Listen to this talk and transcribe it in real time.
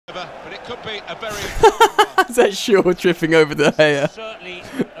But it could be a very important one. Is that Shaw tripping over the hair? Certainly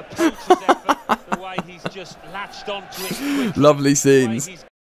approaches effort the way he's just latched onto it quickly. Lovely scenes.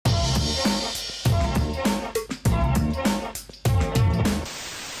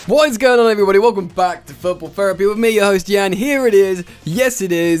 What is going on, everybody? Welcome back to Football Therapy with me, your host Yan. Here it is. Yes,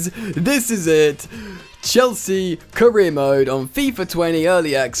 it is. This is it. Chelsea career mode on FIFA 20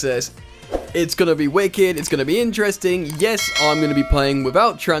 early access. It's going to be wicked. It's going to be interesting. Yes, I'm going to be playing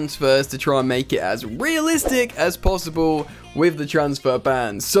without transfers to try and make it as realistic as possible with the transfer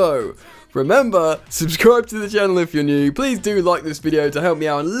ban. So, remember, subscribe to the channel if you're new. Please do like this video to help me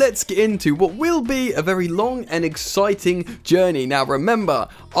out, and let's get into what will be a very long and exciting journey. Now remember,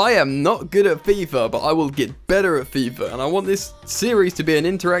 I am not good at FIFA, but I will get better at FIFA, and I want this series to be an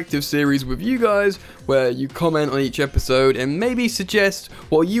interactive series with you guys where you comment on each episode and maybe suggest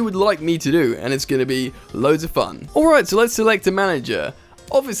what you would like me to do, and it's going to be loads of fun. Alright, so let's select a manager.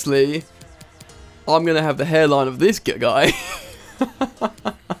 Obviously, I'm going to have the hairline of this guy.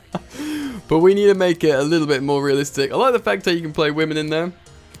 But we need to make it a little bit more realistic. I like the fact that you can play women in there.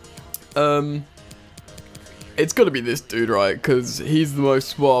 It's got to be this dude, right? Because he's the most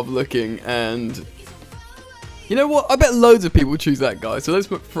suave looking, and you know what? I bet loads of people choose that guy. So let's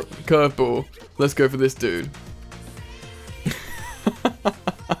put curveball. Let's go for this dude.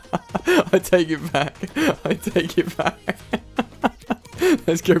 I take it back. I take it back.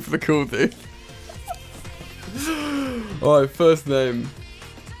 Let's go for the cool dude. Alright, first name.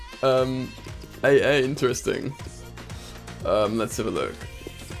 Interesting. Let's have a look.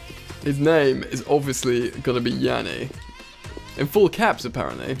 His name is obviously gonna be Yannick. In full caps,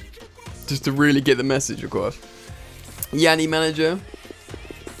 apparently. Just to really get the message across. Yannick manager.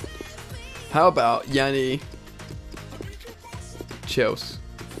 How about Yannick Chelsea?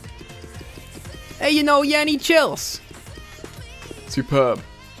 Hey, you know Yannick Chelsea. Superb.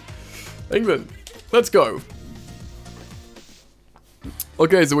 England. Let's go.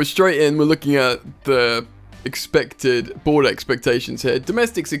 Okay, so we're straight in. We're looking at the expected board expectations here.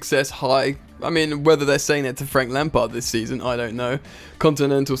 Domestic success high. I mean, whether they're saying that to Frank Lampard this season, I don't know.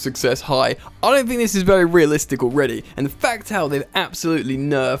 Continental success high. I don't think this is very realistic already. And the fact how they've absolutely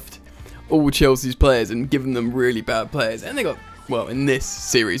nerfed all Chelsea's players and given them really bad players. And they got, well, in this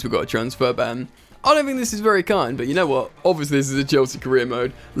series we've got a transfer ban. I don't think this is very kind, but you know what? Obviously this is a Chelsea career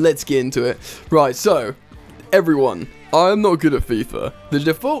mode. Let's get into it. Right, so, everyone. I'm not good at FIFA. The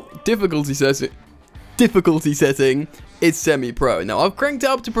default difficulty setting is semi-pro. Now, I've cranked it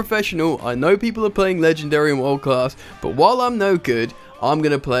up to professional. I know people are playing legendary and world class, but while I'm no good, I'm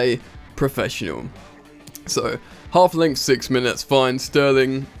going to play professional. So, half length 6 minutes, fine.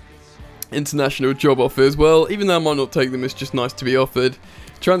 Sterling, international job offers. Well, even though I might not take them, it's just nice to be offered.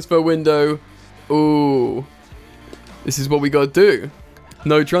 Transfer window. Ooh. This is what we got to do.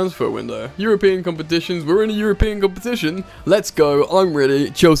 No transfer window. European competitions. We're in a European competition. Let's go. I'm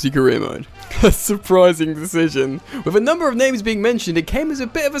ready. Chelsea career mode. A surprising decision. With a number of names being mentioned, it came as a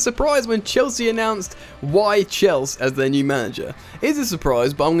bit of a surprise when Chelsea announced why Chelsea as their new manager. It's a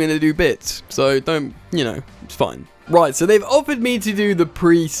surprise, but I'm going to do bits. So don't, you know, it's fine. Right, so they've offered me to do the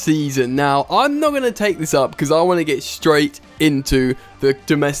pre-season. Now, I'm not going to take this up because I want to get straight into the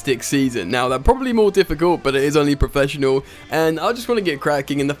domestic season. Now, they're probably more difficult, but it is only professional, and I just want to get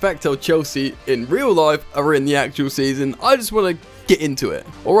cracking. And the fact how Chelsea in real life are in the actual season, I just want to get into it.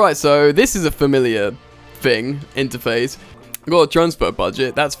 Alright, so this is a familiar thing, interface. I've got a transfer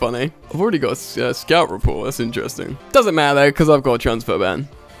budget, that's funny. I've already got a scout report, that's interesting. Doesn't matter because I've got a transfer ban.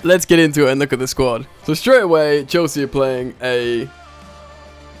 Let's get into it and look at the squad. So straight away, Chelsea are playing a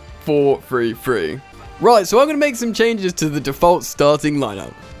 4-3-3. Right, so I'm going to make some changes to the default starting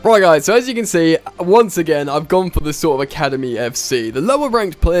lineup. Right guys, so as you can see, once again, I've gone for the sort of Academy FC. The lower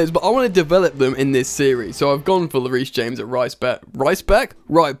ranked players, but I want to develop them in this series. So I've gone for Reece James at right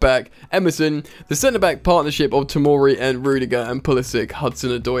back, Emerson, the centre-back partnership of Tomori and Rudiger, and Pulisic,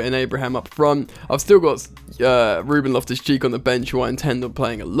 Hudson-Odoi and Abraham up front. I've still got Ruben Loftus-Cheek on the bench, who I intend on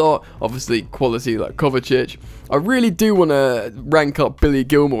playing a lot. Obviously, quality like Kovacic. I really do want to rank up Billy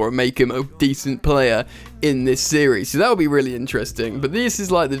Gilmore and make him a decent player in this series, so that will be really interesting. But this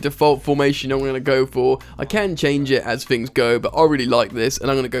is like the default formation I'm going to go for. I can change it as things go, but I really like this, and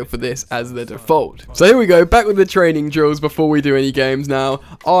I'm going to go for this as the default. So here we go, back with the training drills before we do any games. Now,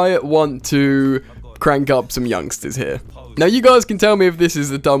 I want to crank up some youngsters here. Now, you guys can tell me if this is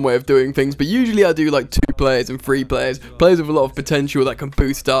the dumb way of doing things, but usually I do like 2 players and 3 players with a lot of potential that can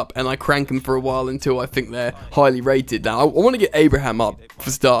boost up, and I crank them for a while until I think they're highly rated. Now, I want to get Abraham up for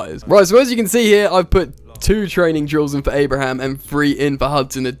starters. Right, so as you can see here, I've put 2 training drills in for Abraham and 3 in for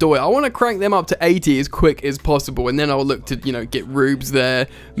Hudson-Odoi. I want to crank them up to 80 as quick as possible, and then I'll look to, you know, get Rubes there.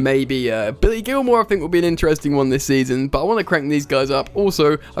 Maybe Billy Gilmore, I think, will be an interesting one this season, but I want to crank these guys up.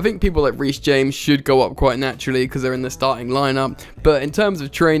 Also, I think people like Reece James should go up quite naturally because they're in the starting lineup. But in terms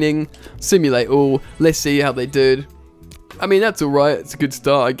of training, simulate all. Let's see how they did. I mean, that's alright. It's a good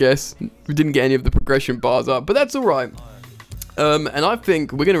start, I guess. We didn't get any of the progression bars up, but that's alright. And I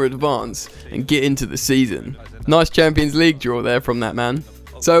think we're going to advance and get into the season. Nice Champions League draw there from that man.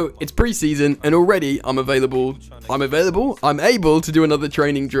 So, it's pre-season, and already I'm able to do another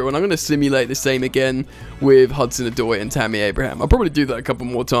training drill, and I'm going to simulate the same again with Hudson-Odoi and Tammy Abraham. I'll probably do that a couple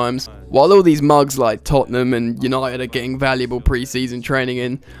more times. While all these mugs like Tottenham and United are getting valuable pre-season training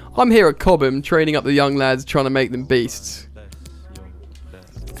in, I'm here at Cobham training up the young lads, trying to make them beasts.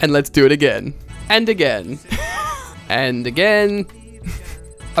 And let's do it again. And again. And again.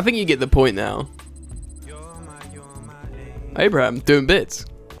 I think you get the point now. Abraham, doing bits.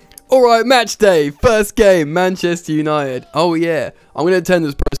 Alright, match day. First game, Manchester United. Oh yeah, I'm going to attend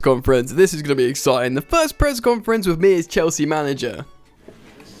this press conference. This is going to be exciting. The first press conference with me as Chelsea manager.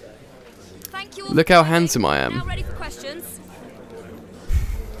 Thank you. Look how handsome I am. Now ready for questions.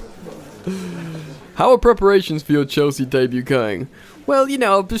 How are preparations for your Chelsea debut going? Well, you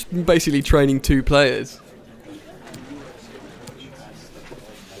know, I've just been basically training 2 players.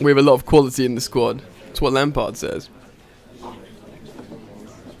 We have a lot of quality in the squad. That's what Lampard says.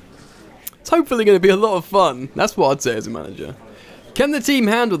 It's hopefully going to be a lot of fun. That's what I'd say as a manager. Can the team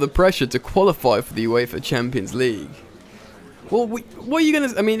handle the pressure to qualify for the UEFA Champions League? Well, what are you going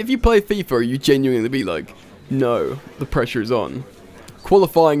to... I mean, if you play FIFA, are you genuinely be like, no, the pressure is on.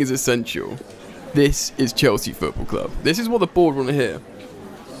 Qualifying is essential. This is Chelsea Football Club. This is what the board want to hear.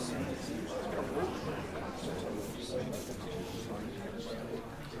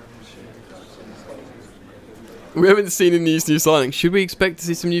 We haven't seen any new signings. Should we expect to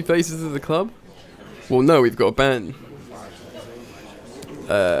see some new faces at the club? Well, no, we've got a ban.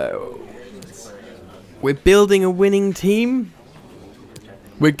 We're building a winning team.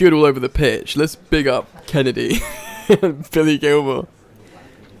 We're good all over the pitch. Let's big up Kennedy and Billy Gilmore.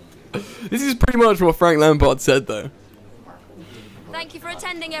 This is pretty much what Frank Lampard said, though. Thank you for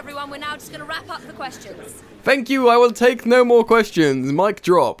attending, everyone. We're now just going to wrap up the questions. Thank you. I will take no more questions. Mic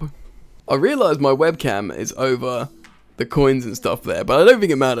drop. I realise my webcam is over the coins and stuff there, but I don't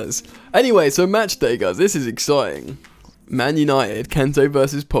think it matters. Anyway, so match day, guys. This is exciting. Man United, Kante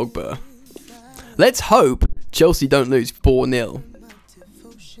versus Pogba. Let's hope Chelsea don't lose 4-0.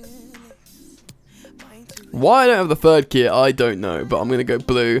 Why I don't have the 3rd kit, I don't know, but I'm going to go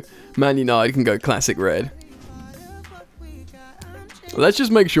blue. Man United can go classic red. Let's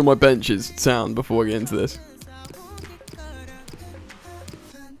just make sure my bench is sound before we get into this.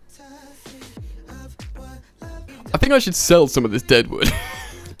 I think I should sell some of this deadwood.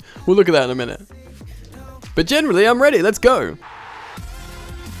 We'll look at that in a minute. But generally, I'm ready. Let's go.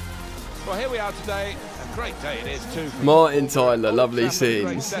 Well, here we are today. A great day it is too. Martin Tyler, lovely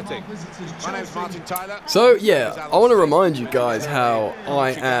scenes. My name's Martin Tyler. So yeah, I want to remind you guys how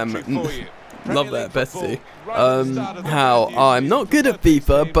I am. Love that, Betsy. How I'm not good at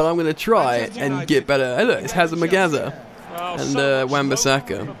FIFA, but I'm going to try and get better. Hey, look, it's Hazard Magaza and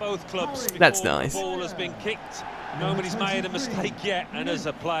Wan-Bissaka. That's nice. The ball has been kicked. Nobody's made a mistake yet, and as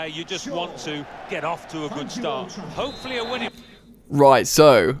a player, you just want to get off to a good start. Hopefully a winning. Right,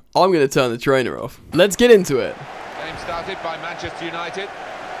 so I'm going to turn the trainer off. Let's get into it. Game started by Manchester United.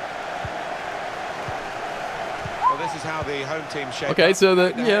 Well, this is how the home team shape. Okay, so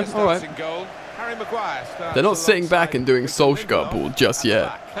yeah, all right. They're not sitting back and doing Solskjaer ball just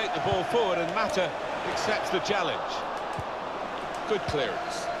yet. Take the ball forward, and Mata accepts the challenge. Good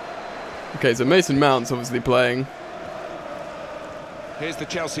clearance. Okay, so Mason Mount's obviously playing. Here's the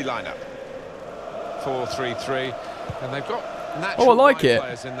Chelsea lineup. 4-3-3, and they've got I like it.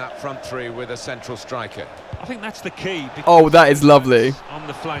 players in that front 3 with a central striker. I think that's the key. Oh, that is lovely. On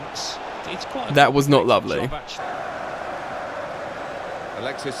the flanks. It's quite that was not lovely.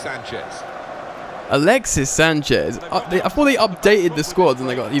 Alexis Sanchez. Alexis Sanchez. I thought they updated the squads and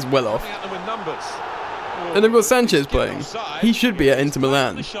they got he's well off. And they've got Sanchez playing. He should be at Inter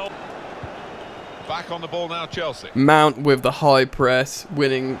Milan. Back on the ball now, Chelsea. Mount with the high press,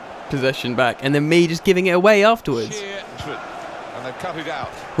 winning possession back, and then me just giving it away afterwards. And they've cut it out.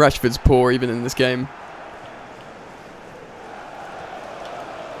 Rashford's poor even in this game.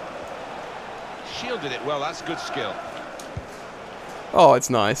 Shielded it well, that's good skill. Oh, it's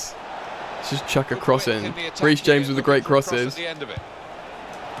nice. Let's just chuck a cross in. Reece James with the great crosses. Simple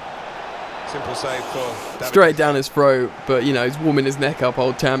save for straight down his throat, but you know, he's warming his neck up,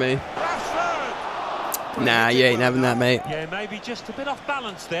 old Tammy. Nah, you ain't having that, mate. Yeah, maybe just a bit off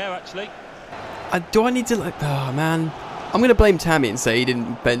balance there, actually. Do I need to, like... Oh, man. I'm going to blame Tammy and say he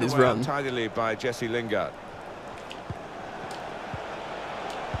didn't bend his run. Tidily by Jesse Lingard.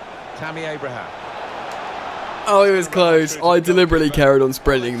 Tammy Abraham. Oh, it was close. I deliberately carried on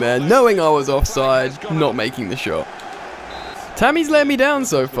sprinting there, knowing I was offside, not making the shot. Tammy's let me down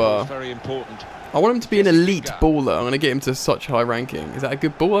so far. Very important. I want him to be an elite baller. I'm going to get him to such high ranking. Is that a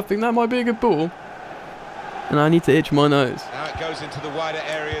good ball? I think that might be a good ball. And I need to itch my nose. Now it goes into the wider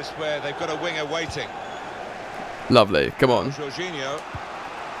areas where they've got a winger waiting. Lovely. Come on. Jorginho.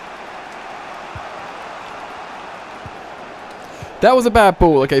 That was a bad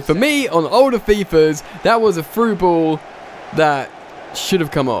ball. Okay, for me, on older FIFAs, that was a through ball that should have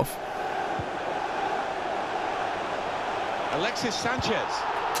come off. Alexis Sanchez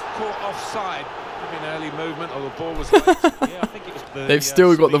caught offside. Maybe an early movement, or the ball was late. Yeah, I think it was the, They've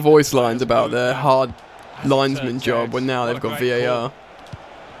still got the voice lines about their hard linesman job when now they've got VAR.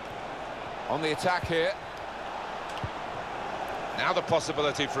 On the attack here. Now the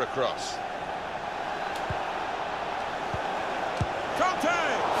possibility for a cross.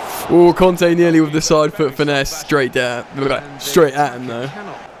 Oh, Conte nearly with the side foot finesse straight at him though.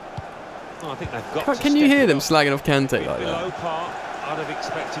 I think they've got Can you hear them slagging off Kante like below that? par, I'd have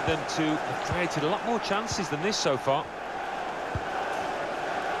expected them to have created a lot more chances than this so far.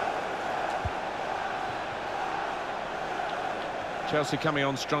 Chelsea coming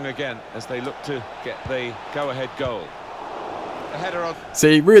on strong again as they look to get the go-ahead goal. The header on.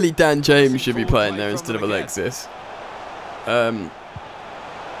 See, really Dan James should be playing there instead of Alexis.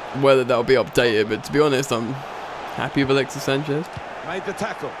 Whether that'll be updated, but to be honest, I'm happy with Alexis Sanchez. Made the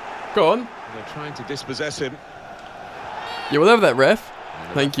tackle. Go on. They're trying to dispossess him. Yeah, we'll have that, ref.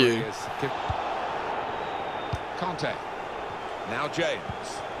 Thank you. Conte. Now James.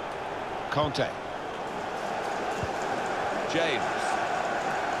 Conte. James.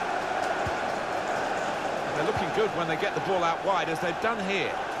 They're looking good when they get the ball out wide, as they've done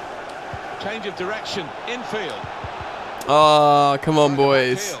here. Change of direction, infield. Ah, come on,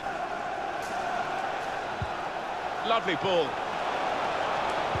 boys. Lovely ball.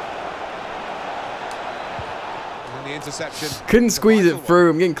 And the interception. Couldn't squeeze it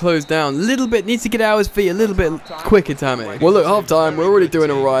through. I'm getting closed down. A little bit. Needs to get out of his feet a little bit quicker, Tammy. Well, look, half time. We're already doing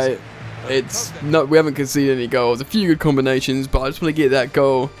all right. It's not. We haven't conceded any goals. A few good combinations, but I just want to get that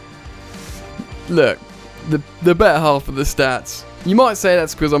goal. Look, the better half of the stats. You might say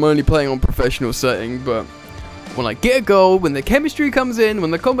that's because I'm only playing on professional setting, but when I get a goal, when the chemistry comes in,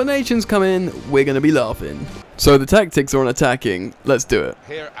 when the combinations come in, we're going to be laughing. So the tactics are on attacking. Let's do it.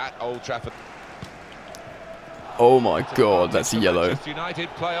 Here at Old Trafford. Oh my god, that's a yellow. United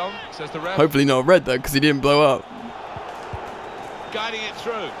play on, says the ref. Hopefully not red though, because he didn't blow up. Guiding it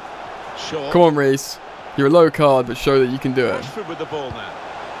through. Sure. Come on, Reece. You're a low card, but show that you can do it. Rashford with the ball now.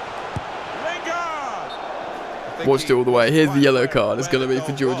 Lingard! Watch it all the way. Here's the yellow card. It's going to be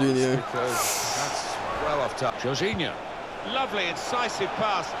for Jorginho. That's well off touch. Jorginho. Lovely, incisive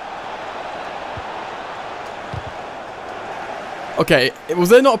pass. Okay, was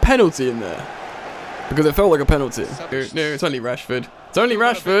there not a penalty in there? Because it felt like a penalty. No, it's only Rashford. It's only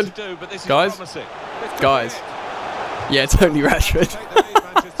Rashford. Guys. Guys. Yeah, it's only Rashford.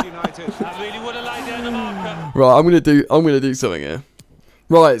 Right, I'm gonna do something here.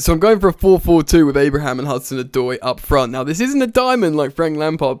 Right, so I'm going for a 4-4-2 with Abraham and Hudson-Odoi up front. Now, this isn't a diamond like Frank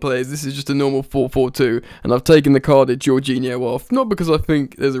Lampard plays. This is just a normal 4-4-2, and I've taken the carded Jorginho off. Not because I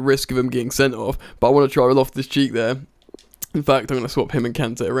think there's a risk of him getting sent off, but I want to try Loftus Cheek there. In fact, I'm going to swap him and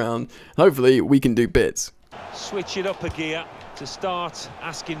Kante around. Hopefully, we can do bits. Switch it up a gear to start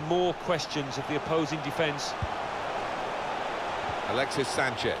asking more questions of the opposing defence. Alexis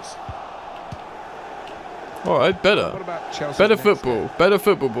Sanchez. All right, better. Better football. Better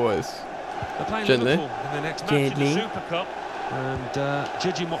football, boys. They're playing Gently. Liverpool in the next match in the Super Cup. And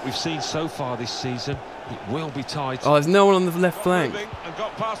judging what we've seen so far this season, it will be tight. Oh, there's no one on the left flank. And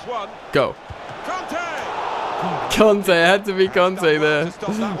got past one. Go. Conte! Conte, it had to be Conte there.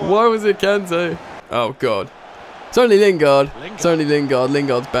 Why was it Kante? Oh, God. It's only Lingard. It's only Lingard.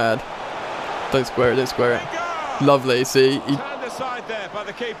 Lingard's bad. Don't square it, don't square it. Lovely, see? Turned aside there by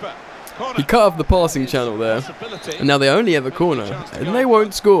the keeper. He cut off the passing channel there. And now they only have a corner. And they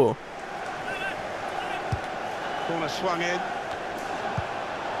won't score. Corner swung in.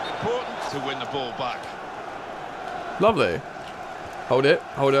 Important to win the ball back. Lovely. Hold it.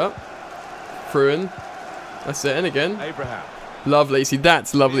 Hold it up. Through in. That's it. And again. Abraham. Lovely. See,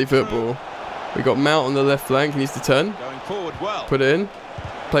 that's lovely football. We got Mount on the left flank. He needs to turn. Going forward well. Put it in.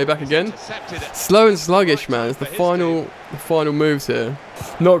 Play back again. Slow and sluggish, man. It's the final moves here.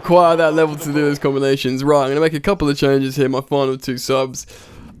 Not quite at that level to do those combinations. Right, I'm going to make a couple of changes here. My final 2 subs.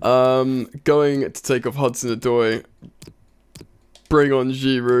 Going to take off Hudson-Odoi. Bring on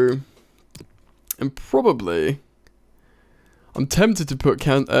Giroud. And probably... I'm tempted to put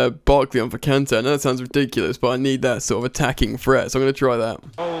Barkley on for Kante. I know that sounds ridiculous, but I need that sort of attacking threat, so I'm going to try that.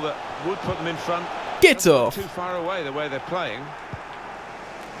 Oh, that would put them in front. Get off! Too far away the way they're playing.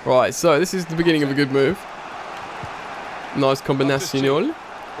 Right, so this is the beginning of a good move. Nice combinación.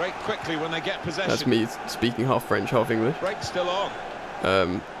 Break quickly when they get possession. That's me speaking half French, half English. Break still on.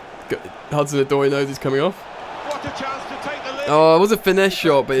 Hudson-Odoi knows he's coming off. What a chance to take the lead. Oh, it was a finesse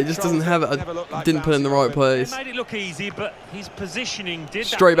shot, but it just doesn't have it. I didn't put it in the right place. They made it look easy, but his positioning did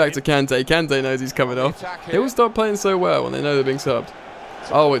Straight back to Kante. Kante knows he's coming off. They will start playing so well when they know they're being subbed.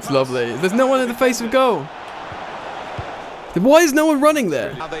 Oh, it's lovely. There's no one at the face of goal. Why is no one running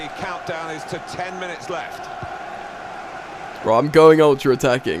there? Now the countdown is to 10 minutes left. Right, I'm going ultra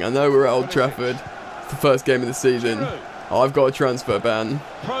attacking. I know we're at Old Trafford. It's the first game of the season. Oh, I've got a transfer ban.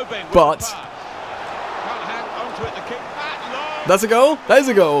 But that's a goal? That is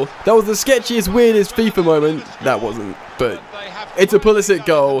a goal. That was the sketchiest, weirdest FIFA moment. That wasn't, but it's a Pulisic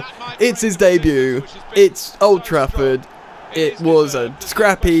goal. It's his debut. It's Old Trafford. It was a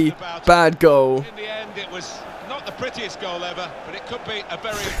scrappy, bad goal. In the end, it was not the prettiest goal ever, but it could be a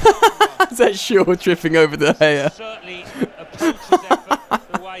very important one. Is that Shaw tripping over the hair? Certainly approaches effort,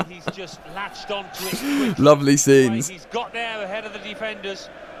 the way he's just latched onto it quickly. Lovely scenes. The way he's got there ahead of the defenders.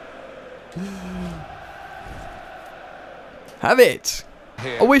 Have it.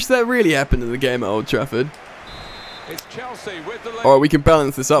 I wish that really happened in the game at Old Trafford. It's Chelsea with the Alright, we can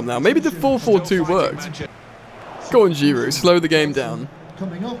balance this up now. Maybe the 4-4-2 worked. Go on, Giroud. Slow the game down.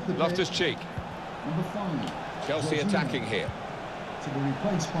 Loftus-Cheek. Chelsea attacking here.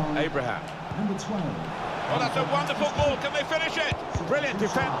 Abraham. Oh, that's a wonderful ball. Can they finish it? Brilliant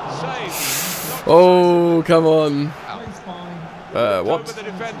defense. Save. Oh, come on. What? Over the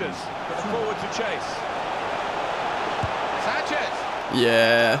defenders. But forward to chase. Sanchez.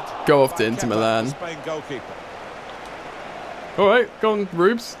 Yeah. Go off to Inter Milan. Spain goalkeeper. Alright, go on,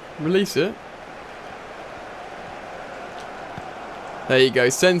 Rubes. Release it. There you go.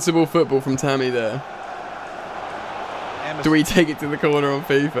 Sensible football from Tammy there. Do we take it to the corner on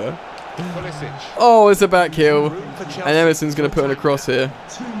FIFA? Oh, it's a back heel. And Emerson's going to put in a cross here.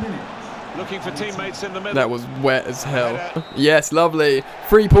 Looking for teammates in the middle. That was wet as hell. Yes, lovely.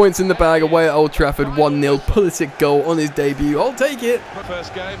 3 points in the bag away at Old Trafford. 1-0. Pulisic goal on his debut. I'll take it.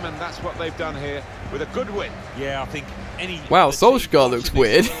 First game, and that's what they've done here with a good win. Yeah, I think any... Wow, Solskjaer looks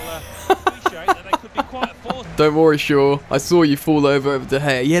weird. Don't worry, Shaw. I saw you fall over De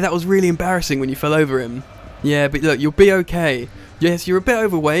Gea. Yeah, that was really embarrassing when you fell over him. Yeah, but look, you'll be okay. Yes, you're a bit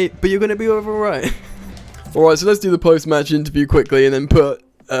overweight, but you're going to be alright. Alright, so let's do the post-match interview quickly and then put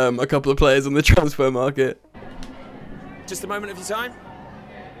a couple of players on the transfer market. Just a moment of your time.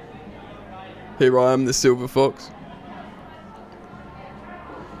 Here I am, the Silver Fox.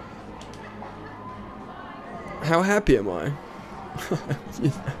 How happy am I?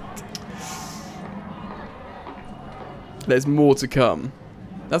 There's more to come.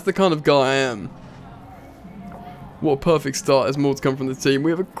 That's the kind of guy I am. What a perfect start. There's more to come from the team.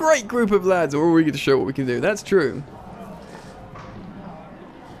 We have a great group of lads, and we're all eager to show what we can do. That's true.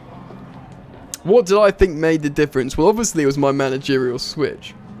 What did I think made the difference? Well, obviously it was my managerial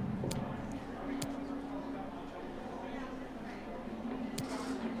switch.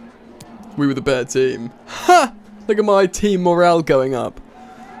 We were the better team. Ha! Look at my team morale going up.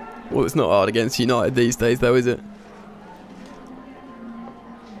 Well, it's not hard against United these days, though, is it?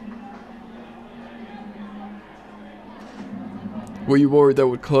 Were you worried that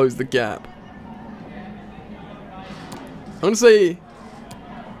would close the gap? I'm gonna say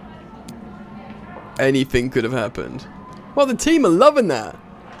anything could have happened. Well, the team are loving that.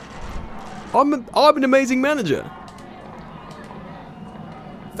 I'm an amazing manager.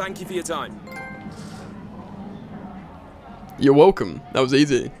 Thank you for your time. You're welcome. That was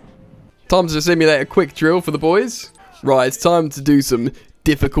easy. Time to simulate a quick drill for the boys. Right, it's time to do some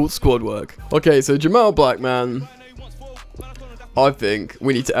difficult squad work. Okay, so Jamal Blackman. I think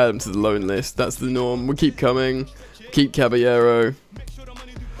we need to add him to the loan list. That's the norm. We'll keep coming. Keep Caballero.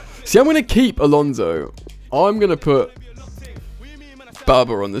 See, I'm going to keep Alonso. I'm going to put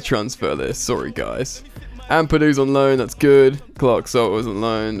Baba on the transfer list. Sorry, guys. Ampadu's on loan. That's good. Clark Salter's on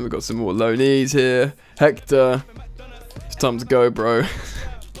loan. We've got some more loanees here. Hector. It's time to go, bro.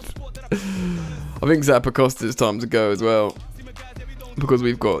 I think Zappa Costa's time to go as well. Because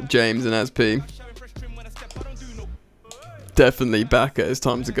we've got James and Asp. definitely Baka. It's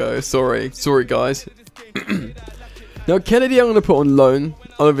time to go. Sorry guys. Now Kennedy I'm going to put on loan.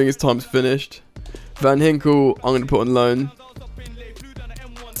 I don't think his time's finished. Van Hinkel I'm going to put on loan.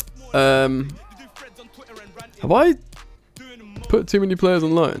 Have I put too many players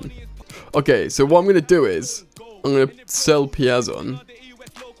on loan? Okay, so what I'm going to do is I'm going to sell Piazon.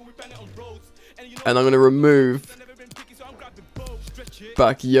 And I'm going to remove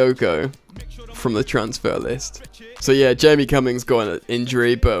Bakayoko from the transfer list. So yeah, Jamie Cummings got an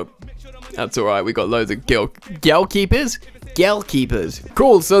injury, but that's alright. We got loads of goalkeepers.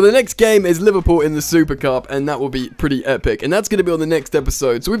 Cool, so the next game is Liverpool in the Super Cup, and that will be pretty epic. And that's going to be on the next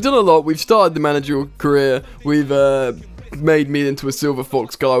episode. So we've done a lot. We've started the managerial career. We've made me into a silver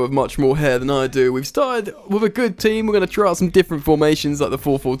fox guy with much more hair than I do. We've started with a good team. We're going to try out some different formations like the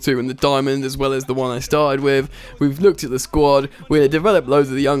 4-4-2 and the diamond, as well as the one I started with. We've looked at the squad. We're going to develop loads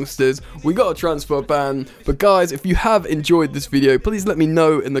of the youngsters. We got a transfer ban. But guys, if you have enjoyed this video, please let me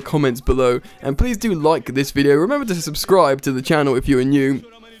know in the comments below, and please do like this video. Remember to subscribe to the channel if you are new.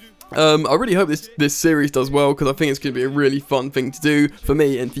 I really hope this series does well, because I think it's going to be a really fun thing to do for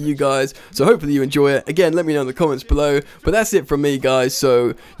me and for you guys. So hopefully you enjoy it. Again, let me know in the comments below. But that's it from me, guys.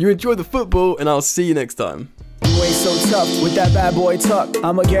 So you enjoy the football, and I'll see you next time. You ain't so tough with that bad boy tuck.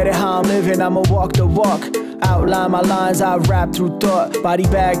 I'ma get it how I'm living, I'ma walk the walk. Outline my lines, I rap through thought. Body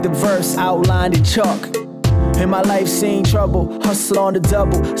bag the verse, outlined in chalk. In my life seen trouble, hustle on the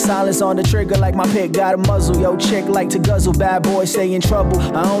double. Silence on the trigger like my pick got a muzzle. Yo chick like to guzzle, bad boy stay in trouble.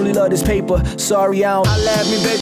 I only love this paper, sorry I don't. I laugh me baby.